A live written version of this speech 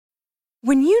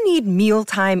When you need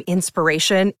mealtime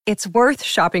inspiration, it's worth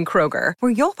shopping Kroger,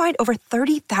 where you'll find over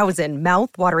 30,000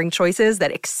 mouth-watering choices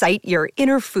that excite your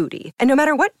inner foodie. And no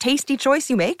matter what tasty choice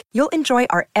you make, you'll enjoy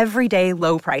our everyday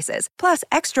low prices, plus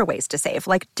extra ways to save,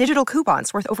 like digital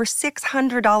coupons worth over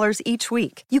 $600 each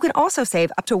week. You can also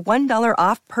save up to $1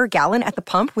 off per gallon at the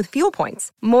pump with fuel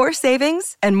points. More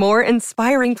savings and more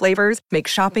inspiring flavors make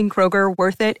shopping Kroger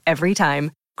worth it every time.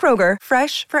 Kroger,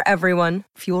 fresh for everyone.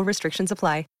 Fuel restrictions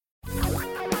apply.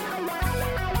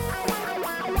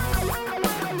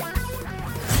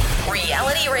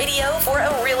 Reality radio for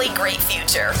a really great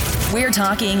future. We're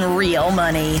talking real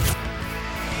money.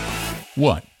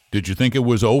 What? Did you think it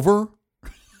was over?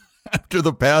 After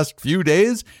the past few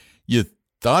days? You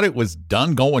thought it was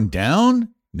done going down?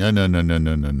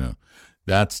 No.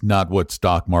 That's not what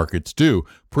stock markets do,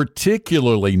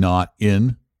 particularly not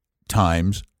in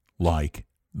times like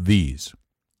these.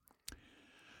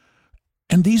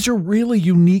 And these are really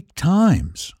unique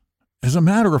times. As a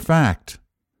matter of fact,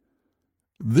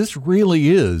 this really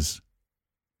is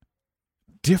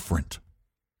different.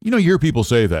 You hear people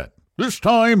say that. This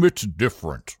time it's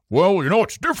different. Well,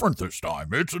 it's different this time.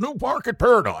 It's a new market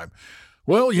paradigm.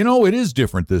 Well, it is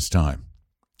different this time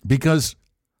because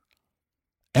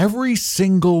every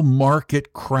single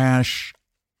market crash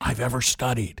I've ever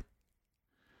studied,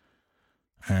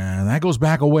 and that goes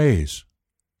back a ways,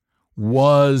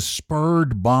 was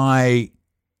spurred by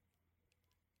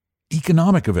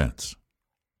economic events.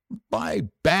 By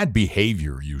bad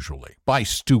behavior, usually, by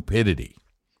stupidity,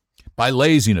 by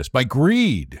laziness, by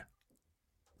greed.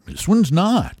 This one's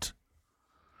not.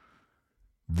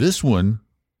 This one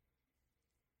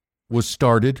was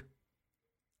started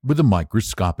with a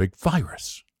microscopic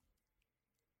virus.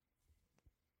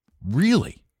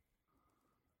 Really?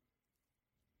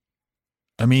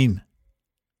 I mean,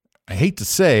 I hate to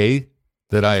say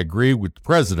that I agree with the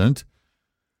president,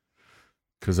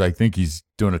 because I think he's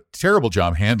doing a terrible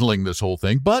job handling this whole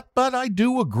thing. But I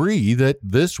do agree that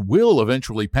this will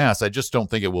eventually pass. I just don't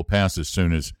think it will pass as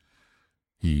soon as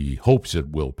he hopes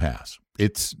it will pass.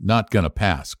 It's not going to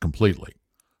pass completely.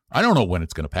 I don't know when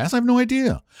it's going to pass. I have no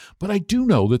idea. But I do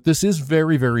know that this is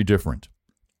very, very different.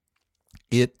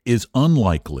 It is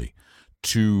unlikely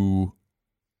to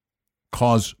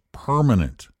cause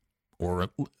permanent, or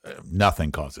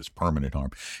nothing causes permanent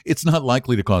harm. It's not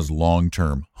likely to cause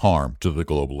long-term harm to the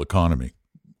global economy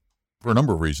for a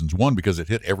number of reasons. One, because it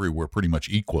hit everywhere pretty much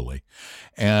equally.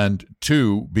 And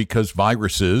two, because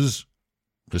viruses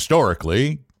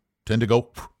historically tend to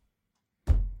go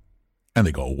and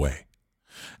they go away.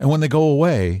 And when they go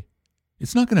away,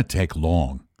 it's not going to take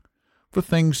long for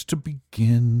things to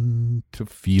begin to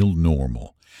feel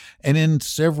normal. And in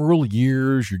several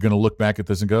years, you're going to look back at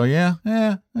this and go,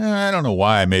 I don't know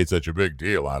why I made such a big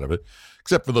deal out of it,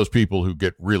 except for those people who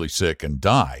get really sick and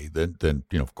die. Then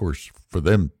of course, for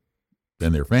them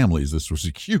and their families, this was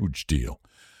a huge deal.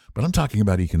 But I'm talking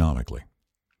about economically.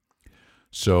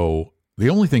 So the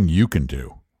only thing you can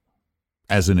do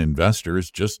as an investor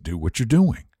is just do what you're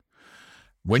doing.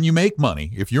 When you make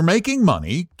money, if you're making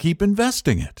money, keep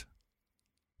investing it.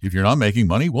 If you're not making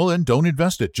money, well, then don't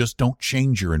invest it. Just don't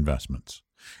change your investments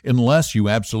unless you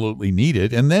absolutely need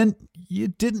it. And then you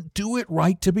didn't do it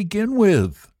right to begin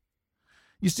with.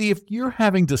 You see, if you're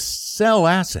having to sell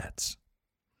assets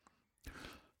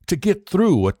to get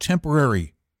through a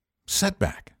temporary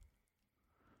setback,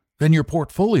 then your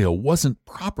portfolio wasn't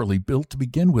properly built to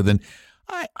begin with. And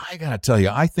I got to tell you,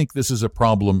 I think this is a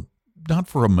problem not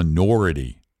for a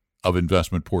minority of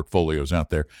investment portfolios out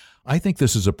there. I think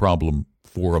this is a problem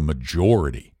for a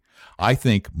majority. I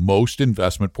think most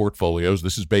investment portfolios,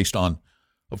 this is based on,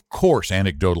 of course,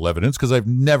 anecdotal evidence, because I've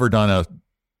never done a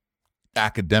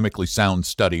academically sound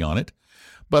study on it,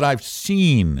 but I've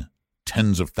seen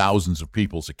tens of thousands of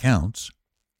people's accounts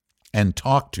and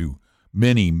talked to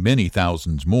many, many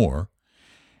thousands more.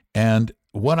 And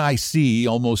what I see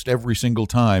almost every single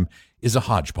time is a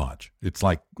hodgepodge. It's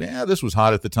like, this was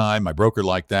hot at the time. My broker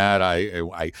liked that.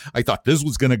 I thought this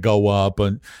was going to go up,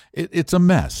 and it's a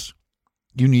mess.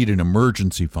 You need an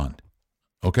emergency fund,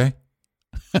 okay?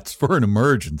 That's for an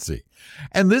emergency.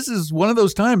 And this is one of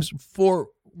those times for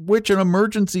which an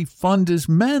emergency fund is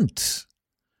meant.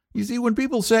 You see, when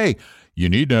people say you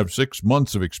need to have 6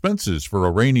 months of expenses for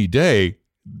a rainy day,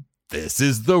 this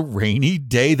is the rainy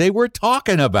day they were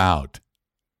talking about.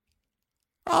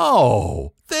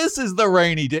 Oh, this is the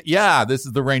rainy day. Yeah, this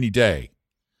is the rainy day.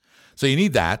 So you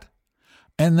need that.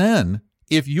 And then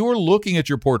if you're looking at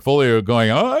your portfolio going,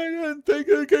 I didn't think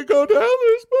it could go down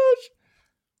this much,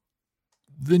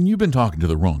 then you've been talking to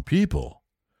the wrong people.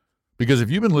 Because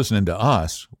if you've been listening to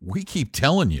us, we keep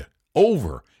telling you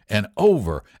over and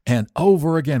over and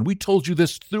over again. We told you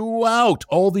this throughout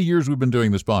all the years we've been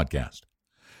doing this podcast,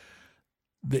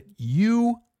 that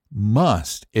you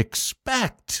must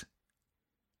expect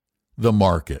the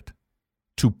market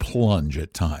to plunge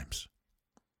at times.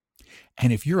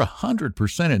 And if you're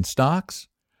 100% in stocks,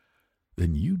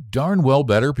 then you darn well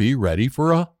better be ready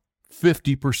for a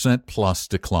 50% plus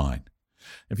decline.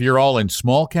 If you're all in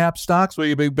small cap stocks, well,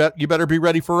 you better be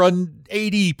ready for an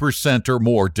 80% or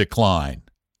more decline.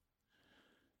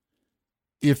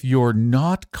 If you're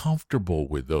not comfortable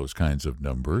with those kinds of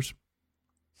numbers,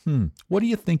 what do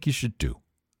you think you should do?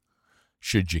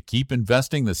 Should you keep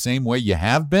investing the same way you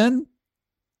have been?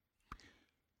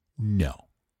 No.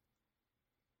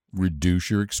 Reduce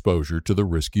your exposure to the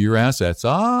riskier assets.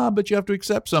 But you have to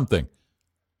accept something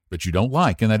that you don't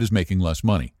like, and that is making less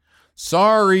money.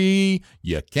 Sorry,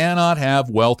 you cannot have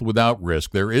wealth without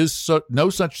risk. There is no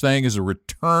such thing as the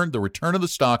return of the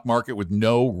stock market with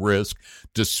no risk,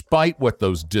 despite what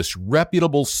those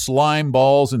disreputable slime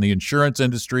balls in the insurance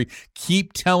industry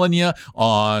keep telling you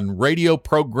on radio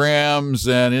programs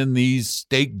and in these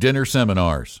steak dinner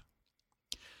seminars.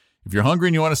 If you're hungry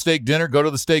and you want a steak dinner, go to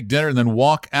the steak dinner and then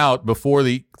walk out before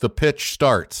the pitch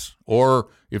starts. Or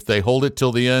if they hold it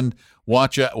till the end,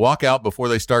 walk out before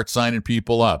they start signing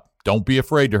people up. Don't be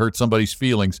afraid to hurt somebody's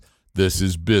feelings. This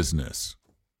is business.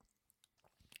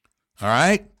 All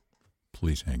right?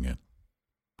 Please hang in.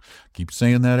 Keep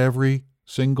saying that every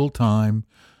single time,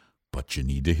 but you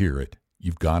need to hear it.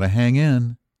 You've got to hang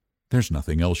in. There's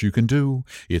nothing else you can do.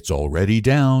 It's already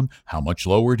down. How much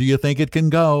lower do you think it can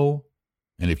go?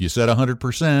 And if you said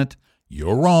 100%,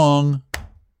 you're wrong.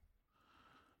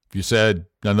 If you said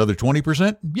another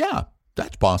 20%, yeah,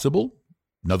 that's possible.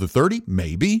 Another 30,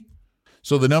 maybe.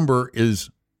 So the number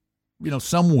is,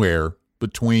 somewhere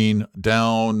between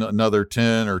down another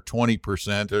 10 or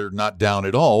 20%, or not down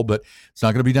at all, but it's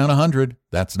not going to be down 100.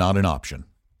 That's not an option.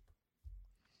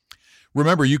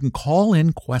 Remember, you can call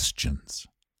in questions,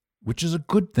 which is a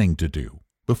good thing to do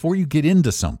before you get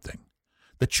into something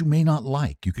that you may not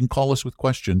like. You can call us with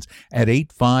questions at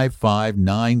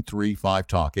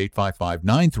 855-935-TALK,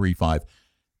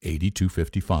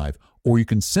 855-935-8255. Or you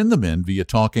can send them in via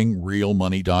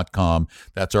talkingrealmoney.com.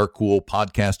 That's our cool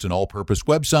podcast and all-purpose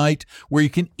website where you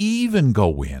can even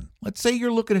go in. Let's say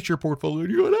you're looking at your portfolio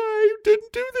and you're going, I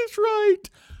didn't do this right.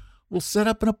 We'll set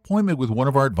up an appointment with one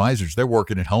of our advisors. They're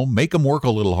working at home. Make them work a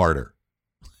little harder.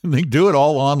 They do it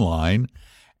all online,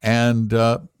 and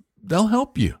they'll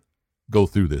help you go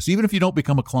through this, even if you don't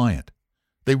become a client.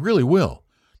 They really will.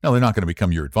 Now, they're not going to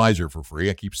become your advisor for free.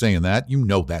 I keep saying that. You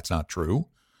know that's not true.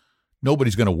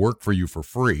 Nobody's going to work for you for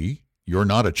free. You're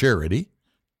not a charity,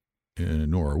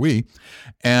 nor are we.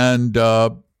 And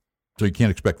so you can't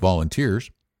expect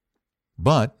volunteers.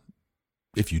 But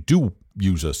if you do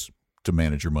use us to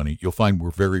manage your money, you'll find we're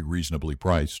very reasonably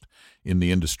priced in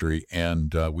the industry.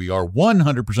 And we are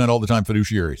 100% all the time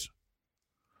fiduciaries.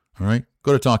 All right?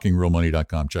 Go to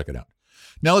talkingrealmoney.com. Check it out.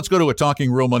 Now let's go to a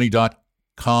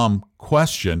talkingrealmoney.com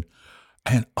question.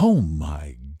 And oh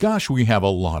my gosh, we have a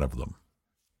lot of them.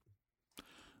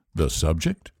 The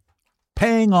subject?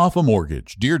 Paying off a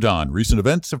mortgage. Dear Don, recent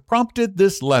events have prompted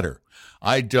this letter.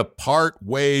 I depart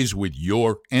ways with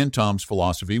your and Tom's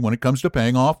philosophy when it comes to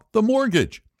paying off the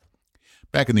mortgage.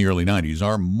 Back in the early 90s,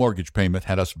 our mortgage payment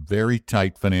had us very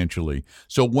tight financially.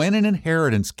 So when an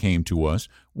inheritance came to us,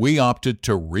 we opted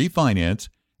to refinance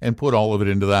and put all of it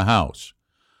into the house.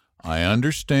 I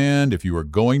understand if you are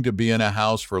going to be in a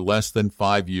house for less than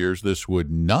 5 years, this would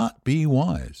not be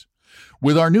wise.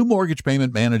 With our new mortgage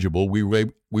payment manageable, we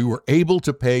were able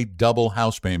to pay double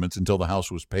house payments until the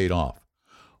house was paid off.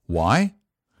 Why?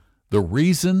 The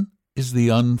reason is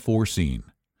the unforeseen.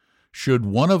 Should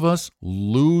one of us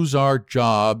lose our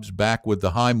jobs back with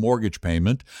the high mortgage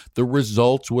payment, the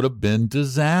results would have been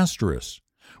disastrous.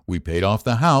 We paid off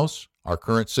the house. Our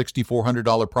current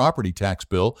 $6,400 property tax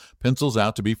bill pencils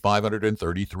out to be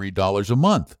 $533 a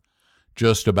month.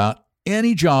 Just about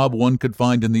any job one could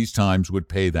find in these times would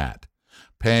pay that.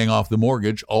 Paying off the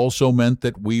mortgage also meant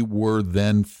that we were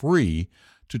then free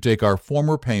to take our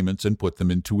former payments and put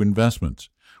them into investments.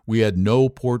 We had no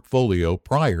portfolio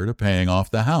prior to paying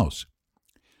off the house.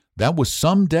 That was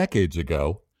some decades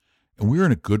ago, and we're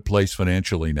in a good place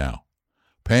financially now.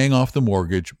 Paying off the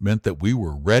mortgage meant that we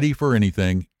were ready for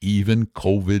anything, even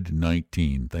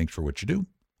COVID-19. Thanks for what you do,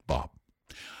 Bob.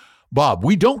 Bob,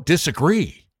 we don't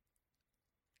disagree.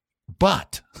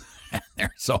 But,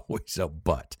 there's always a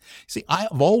but. See,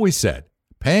 I've always said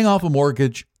paying off a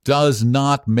mortgage does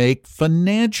not make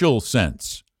financial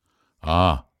sense.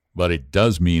 But it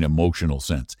does mean emotional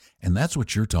sense. And that's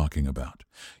what you're talking about.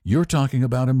 You're talking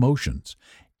about emotions.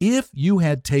 If you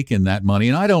had taken that money,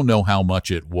 and I don't know how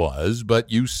much it was,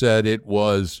 but you said it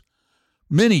was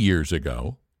many years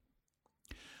ago.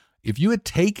 If you had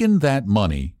taken that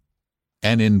money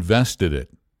and invested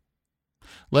it,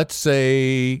 let's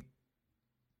say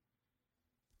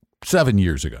 7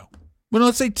 years ago, well,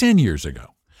 let's say 10 years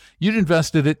ago, you'd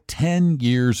invested it 10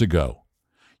 years ago,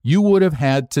 you would have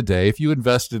had today, if you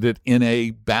invested it in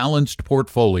a balanced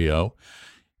portfolio,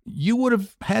 you would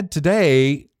have had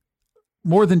today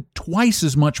more than twice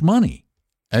as much money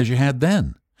as you had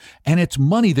then. And it's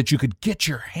money that you could get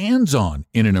your hands on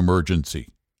in an emergency.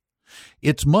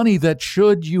 It's money that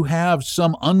should you have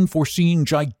some unforeseen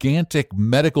gigantic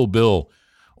medical bill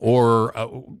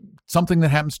or something that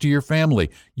happens to your family,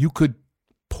 you could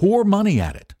pour money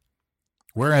at it.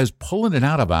 Whereas pulling it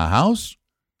out of a house,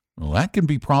 well, that can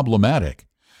be problematic.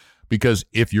 Because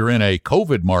if you're in a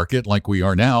COVID market like we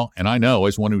are now, and I know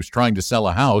as one who's trying to sell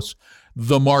a house,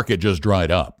 the market just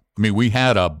dried up. I mean, we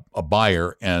had a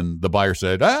buyer, and the buyer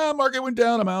said, market went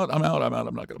down, I'm out, I'm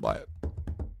not going to buy it.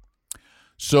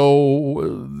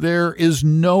 So there is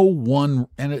no one,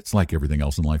 and it's like everything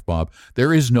else in life, Bob,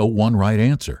 there is no one right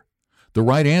answer. The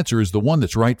right answer is the one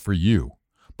that's right for you.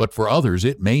 But for others,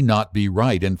 it may not be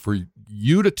right. And for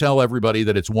you to tell everybody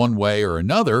that it's one way or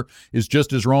another is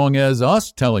just as wrong as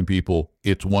us telling people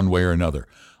it's one way or another.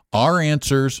 Our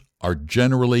answers are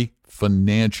generally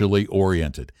financially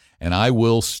oriented. And I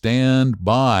will stand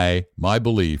by my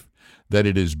belief that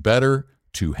it is better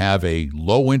to have a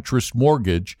low-interest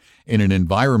mortgage in an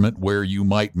environment where you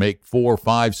might make 4,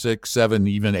 5, 6, 7,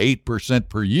 even 8%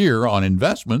 per year on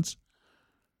investments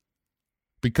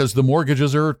because the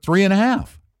mortgages are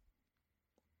 3.5%.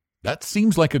 That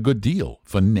seems like a good deal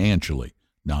financially,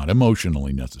 not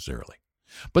emotionally necessarily.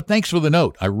 But thanks for the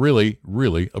note. I really,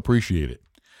 really appreciate it.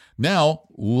 Now,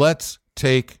 let's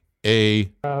take a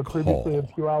previously in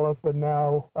Puyallup and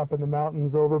now up in the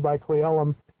mountains over by Cle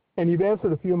Elum. And you've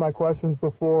answered a few of my questions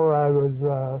before. I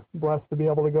was blessed to be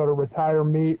able to go to Retire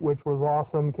Meet, which was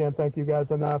awesome. Can't thank you guys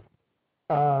enough.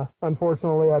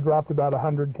 Unfortunately, I dropped about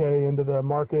 $100K into the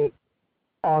market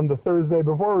on the Thursday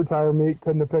before Retire Meet.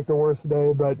 Couldn't have picked a worse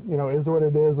day, but is what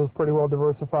it is. Was pretty well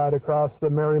diversified across the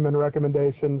Merriman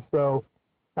recommendations. So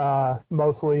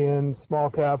mostly in small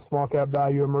cap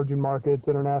value, emerging markets,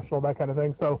 international, that kind of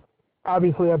thing. So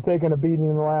obviously I've taken a beating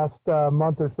in the last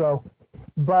month or so.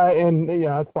 But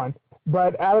that's fine.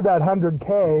 But out of that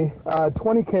 $100K,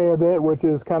 $20K of it, which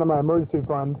is kind of my emergency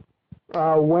fund,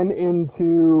 went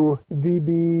into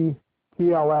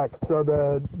VBTLX, so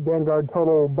the Vanguard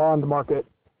Total Bond Market.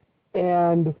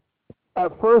 And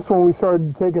at first, when we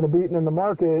started taking a beating in the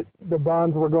market, the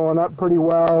bonds were going up pretty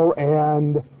well.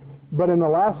 But in the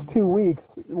last 2 weeks,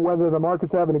 whether the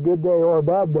market's having a good day or a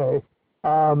bad day,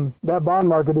 that bond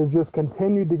market has just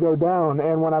continued to go down.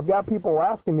 And when I've got people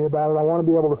asking me about it, I want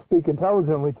to be able to speak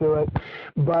intelligently to it,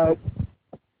 but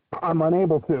I'm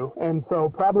unable to. And so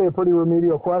probably a pretty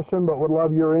remedial question, but would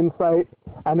love your insight.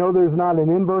 I know there's not an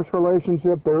inverse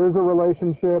relationship. There is a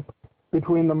relationship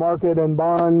between the market and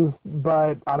bonds,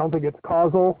 but I don't think it's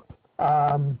causal.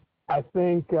 I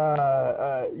think,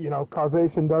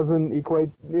 causation doesn't equate,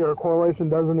 or correlation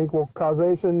doesn't equal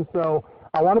causation. So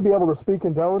I want to be able to speak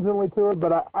intelligently to it,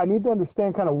 but I need to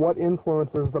understand kind of what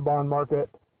influences the bond market,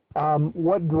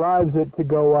 what drives it to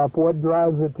go up, what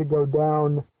drives it to go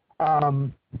down.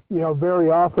 Very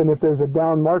often if there's a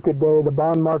down market day, the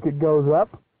bond market goes up.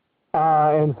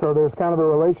 And so there's kind of a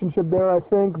relationship there, I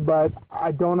think, but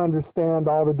I don't understand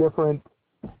all the different,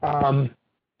 the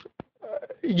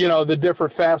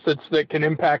different facets that can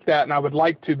impact that. And I would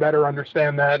like to better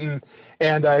understand that. And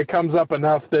it comes up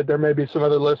enough that there may be some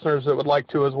other listeners that would like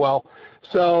to as well.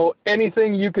 So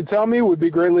anything you could tell me would be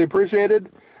greatly appreciated.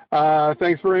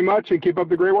 Thanks very much and keep up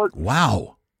the great work.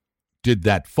 Wow. Did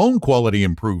that phone quality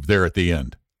improve there at the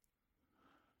end?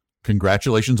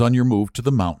 Congratulations on your move to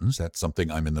the mountains. That's something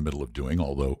I'm in the middle of doing,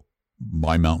 although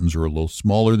my mountains are a little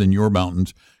smaller than your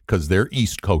mountains because they're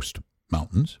East Coast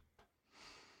mountains.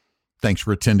 Thanks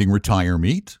for attending Retire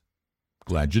Meet.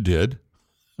 Glad you did.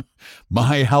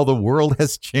 My, how the world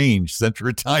has changed since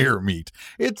Retire Meet.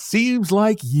 It seems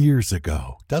like years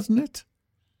ago, doesn't it?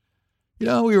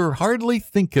 We were hardly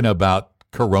thinking about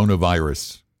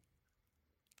coronavirus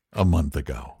a month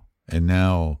ago. And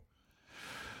now,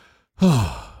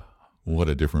 what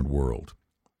a different world.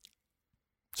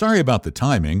 Sorry about the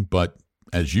timing, but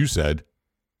as you said,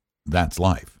 that's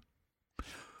life.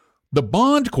 The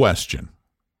bond question.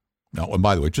 Now, and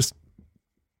by the way, just,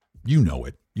 you know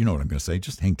it. You know what I'm going to say.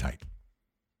 Just hang tight.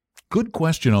 Good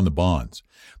question on the bonds,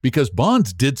 because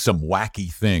bonds did some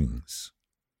wacky things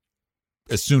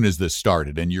as soon as this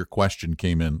started, and your question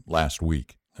came in last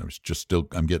week.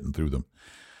 I'm getting through them.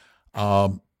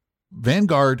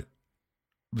 Vanguard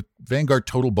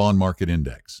Total Bond Market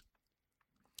Index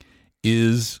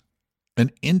is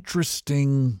an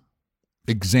interesting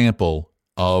example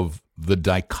of the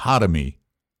dichotomy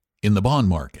in the bond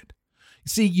market.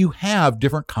 See, you have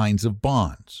different kinds of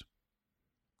bonds.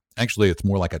 Actually, it's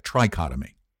more like a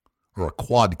trichotomy or a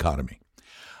quadcotomy.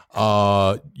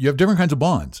 You have different kinds of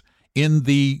bonds. In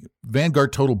the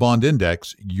Vanguard Total Bond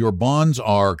Index, your bonds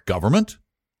are government,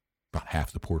 about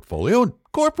half the portfolio, and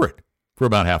corporate for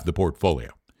about half the portfolio.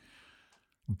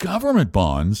 Government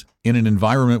bonds, in an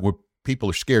environment where people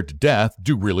are scared to death,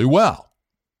 do really well.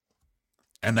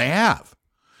 And they have.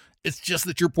 It's just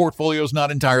that your portfolio is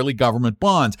not entirely government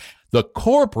bonds. The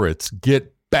corporates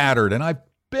get battered, and I've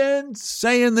been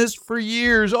saying this for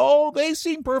years. Oh, they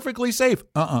seem perfectly safe.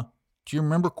 Do you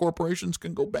remember corporations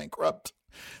can go bankrupt?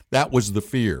 That was the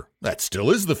fear. That still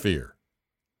is the fear.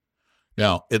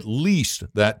 Now, at least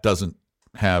that doesn't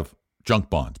have junk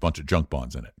bonds, a bunch of junk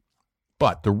bonds in it.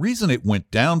 But the reason it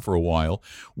went down for a while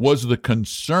was the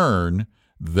concern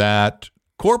that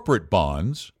corporate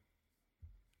bonds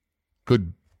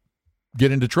could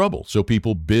get into trouble. So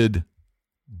people bid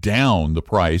down the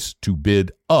price to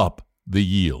bid up the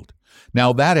yield.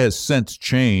 Now, that has since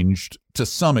changed to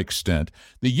some extent.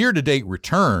 The year-to-date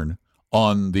return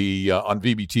on the on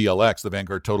VBTLX, the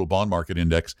Vanguard Total Bond Market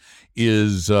Index,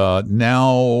 is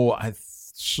now a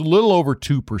little over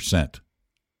 2%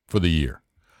 for the year.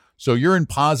 So you're in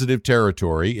positive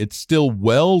territory. It's still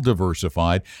well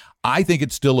diversified. I think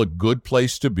it's still a good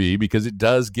place to be because it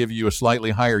does give you a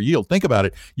slightly higher yield. Think about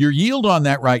it. Your yield on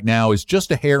that right now is just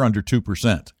a hair under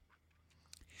 2%.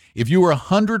 If you were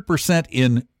 100%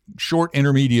 in short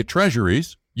intermediate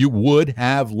treasuries, you would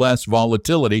have less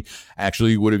volatility.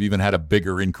 Actually, you would have even had a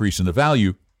bigger increase in the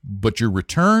value. But your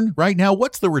return right now,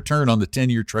 what's the return on the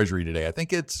 10-year treasury today? I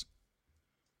think it's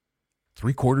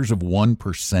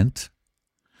 0.75%.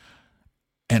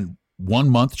 And 1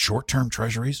 month short-term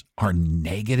treasuries are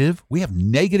negative. We have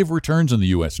negative returns in the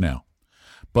U.S. now.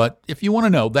 But if you want to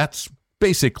know, that's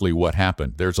basically what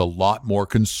happened. There's a lot more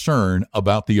concern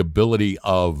about the ability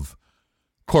of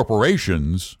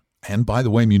corporations, and by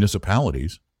the way,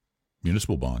 municipalities,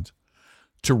 municipal bonds,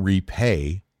 to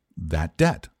repay that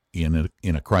debt in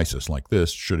a crisis like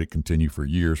this, should it continue for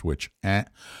years, which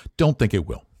don't think it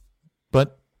will.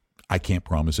 But I can't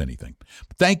promise anything.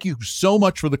 Thank you so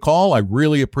much for the call. I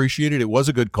really appreciate it. It was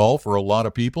a good call for a lot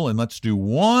of people. And let's do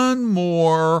one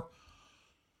more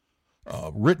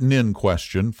written in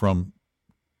question from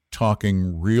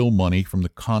Talking Real Money from the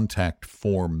contact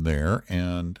form there.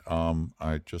 And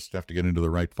I just have to get into the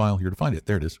right file here to find it.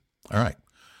 There it is. All right.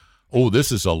 Oh,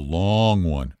 this is a long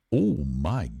one. Oh,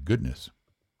 my goodness.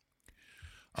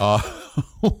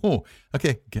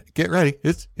 Okay, get ready.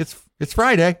 It's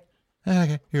Friday.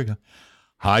 Okay, here we go.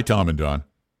 Hi, Tom and Don.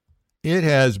 It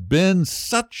has been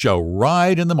such a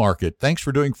ride in the market. Thanks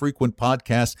for doing frequent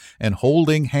podcasts and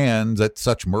holding hands at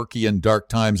such murky and dark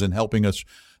times and helping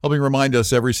remind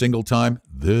us every single time,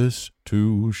 this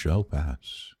too shall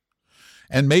pass.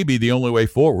 And maybe the only way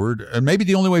forward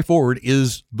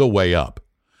is the way up.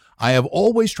 I have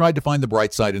always tried to find the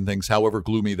bright side in things, however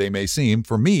gloomy they may seem.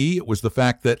 For me, it was the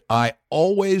fact that I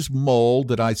always mulled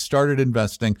that I started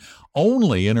investing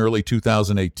only in early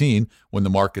 2018 when the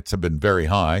markets have been very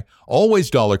high. Always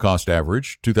dollar cost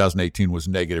average. 2018 was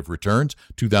negative returns.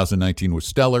 2019 was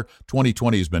stellar.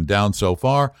 2020 has been down so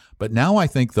far. But now I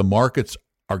think the markets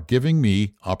are giving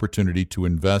me opportunity to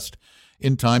invest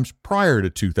in times prior to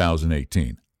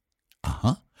 2018.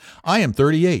 I am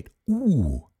 38.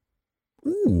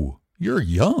 Ooh, you're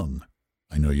young.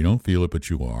 I know you don't feel it,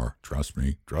 but you are. Trust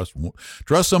me.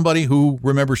 Trust somebody who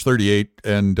remembers 38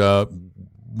 and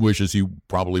wishes he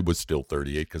probably was still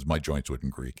 38 because my joints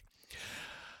wouldn't creak.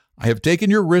 I have taken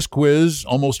your risk quiz,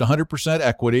 almost 100%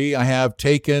 equity. I have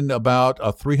taken about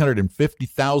a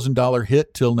 $350,000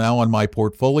 hit till now on my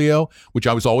portfolio, which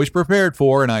I was always prepared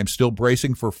for, and I'm still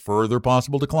bracing for further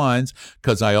possible declines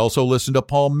because I also listened to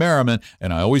Paul Merriman,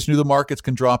 and I always knew the markets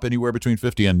can drop anywhere between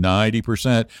 50 and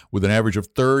 90% with an average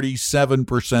of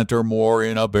 37% or more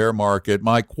in a bear market.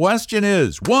 My question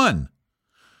is, 1,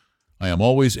 I am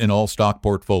always in all stock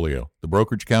portfolio. The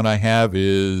brokerage account I have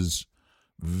is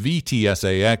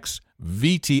VTSAX,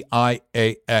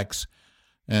 VTIAX,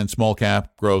 and small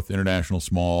cap growth international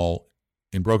small.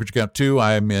 In brokerage account 2,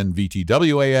 I'm in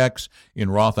VTWAX.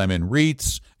 In Roth, I'm in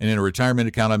REITs. And in a retirement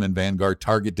account, I'm in Vanguard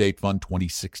Target Date Fund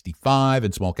 2065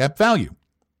 and small cap value.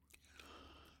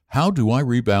 How do I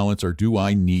rebalance, or do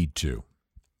I need to?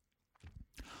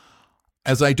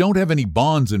 As I don't have any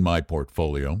bonds in my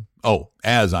portfolio,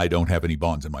 as I don't have any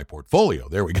bonds in my portfolio.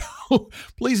 There we go.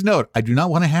 Please note, I do not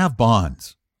want to have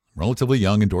bonds. I'm relatively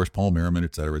young, endorsed Paul Merriman,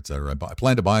 et cetera, et cetera. I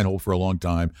plan to buy and hold for a long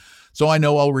time, so I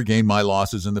know I'll regain my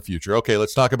losses in the future. Okay,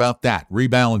 let's talk about that.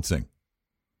 Rebalancing.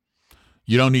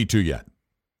 You don't need to yet.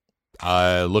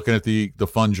 Looking at the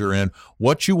funds you're in,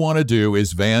 what you want to do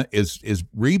is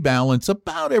rebalance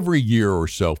about every year or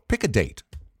so. Pick a date.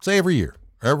 Say every year,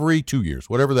 every 2 years,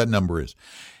 whatever that number is.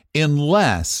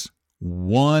 Unless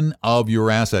one of your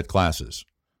asset classes,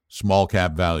 small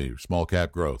cap value, small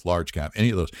cap growth, large cap, any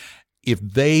of those, if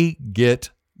they get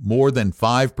more than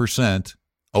 5%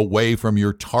 away from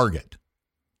your target,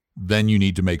 then you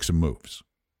need to make some moves.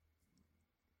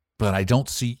 But I don't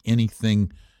see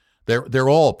anything. They're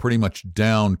all pretty much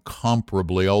down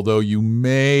comparably, although you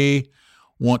may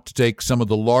want to take some of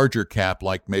the larger cap,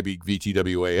 like maybe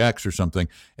VTWAX or something,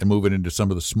 and move it into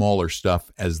some of the smaller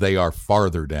stuff as they are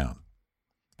farther down.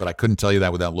 But I couldn't tell you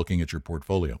that without looking at your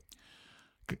portfolio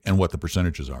and what the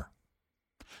percentages are.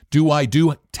 Do I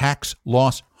do tax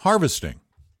loss harvesting?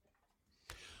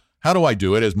 How do I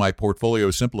do it? As my portfolio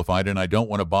is simplified and I don't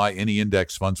want to buy any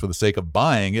index funds for the sake of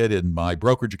buying it, and my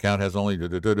brokerage account has only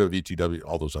VTW,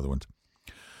 all those other ones.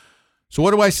 So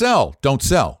what do I sell? Don't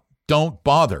sell. Don't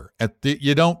bother.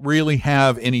 You don't really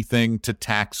have anything to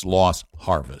tax loss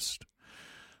harvest.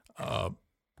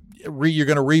 You're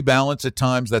going to rebalance at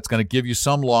times. That's going to give you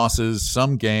some losses,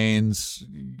 some gains.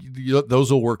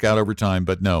 Those will work out over time,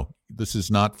 but no, this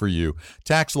is not for you.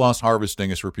 Tax loss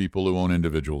harvesting is for people who own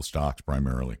individual stocks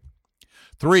primarily.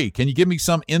 3, can you give me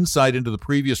some insight into the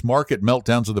previous market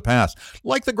meltdowns of the past,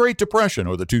 like the Great Depression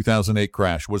or the 2008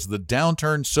 crash? Was the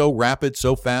downturn so rapid,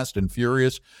 so fast and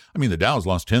furious? I mean, the Dow's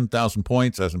lost 10,000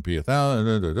 points, S&P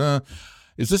 1,000.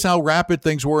 Is this how rapid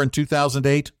things were in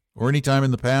 2008 or any time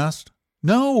in the past?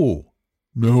 No.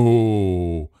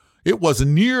 It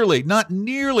wasn't not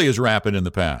nearly as rapid in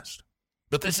the past.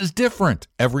 But this is different.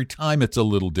 Every time it's a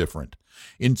little different.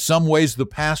 In some ways, the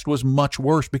past was much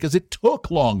worse because it took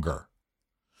longer.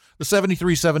 The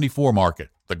 73-74 market,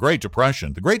 the Great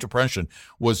Depression. The Great Depression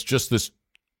was just this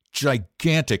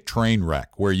gigantic train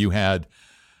wreck where you had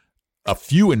a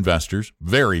few investors,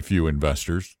 very few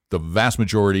investors. The vast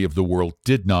majority of the world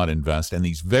did not invest, and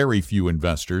these very few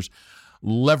investors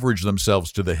leveraged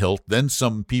themselves to the hilt. Then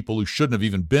some people who shouldn't have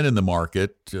even been in the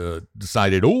market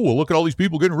decided, oh, well, look at all these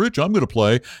people getting rich, I'm going to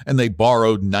play. And they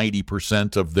borrowed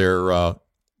 90% of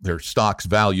their stock's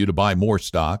value to buy more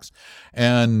stocks.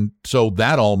 And so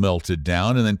that all melted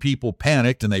down. And then people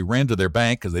panicked and they ran to their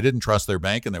bank because they didn't trust their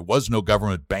bank and there was no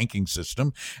government banking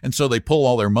system. And so they pull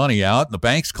all their money out and the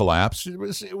banks collapsed. It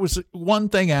was one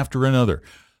thing after another.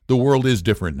 The world is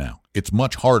different now. It's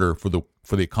much harder for the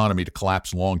economy to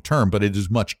collapse long term, but it is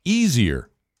much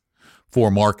easier for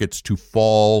markets to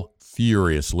fall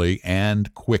furiously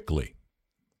and quickly.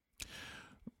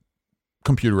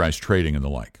 Computerized trading and the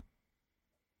like.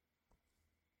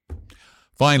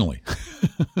 Finally,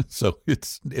 so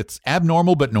it's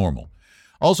abnormal but normal.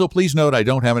 Also, please note I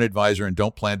don't have an advisor and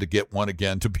don't plan to get one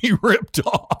again to be ripped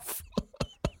off.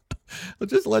 I'll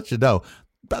just let you know.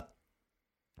 About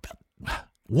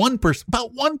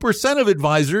 1% of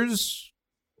advisors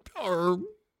are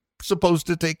supposed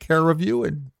to take care of you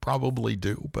and probably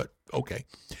do, but okay.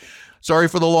 Sorry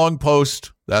for the long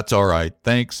post. That's all right.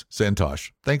 Thanks, Santosh.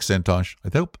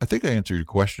 I think I answered your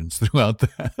questions throughout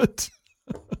that.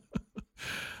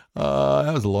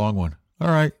 That was a long one. All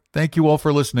right. Thank you all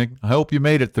for listening. I hope you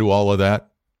made it through all of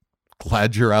that.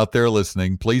 Glad you're out there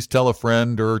listening. Please tell a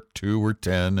friend or 2 or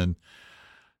 10 and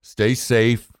stay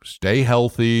safe, stay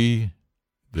healthy.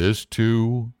 This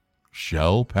too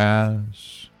shall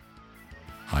pass.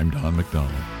 I'm Don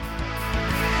McDonald.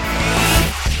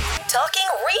 Talking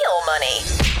real money.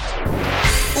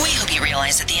 We hope you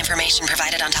realize that the information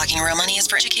provided on Talking Real Money is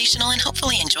for educational and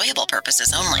hopefully enjoyable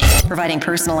purposes only. Providing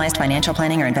personalized financial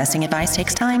planning or investing advice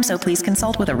takes time, so please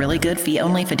consult with a really good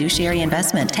fee-only fiduciary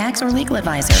investment, tax, or legal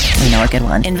advisor. We know a good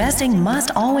one. Investing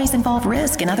must always involve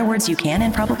risk. In other words, you can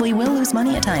and probably will lose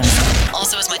money at times.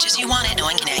 Also, as much as you want it, no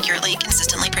one can accurately,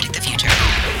 consistently predict the future.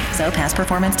 So past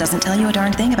performance doesn't tell you a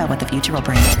darn thing about what the future will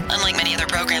bring. Unlike many other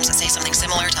programs that say something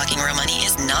similar, Talking Real Money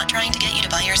is not trying to get you to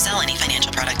buy or sell any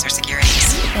financial products or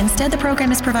securities. Instead, the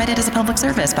program is provided as a public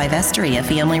service by Vestry, a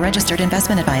fee-only registered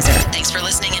investment advisor. Thanks for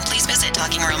listening, and please visit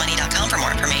TalkingRealMoney.com for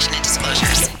more information and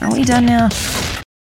disclosures. Are we done now?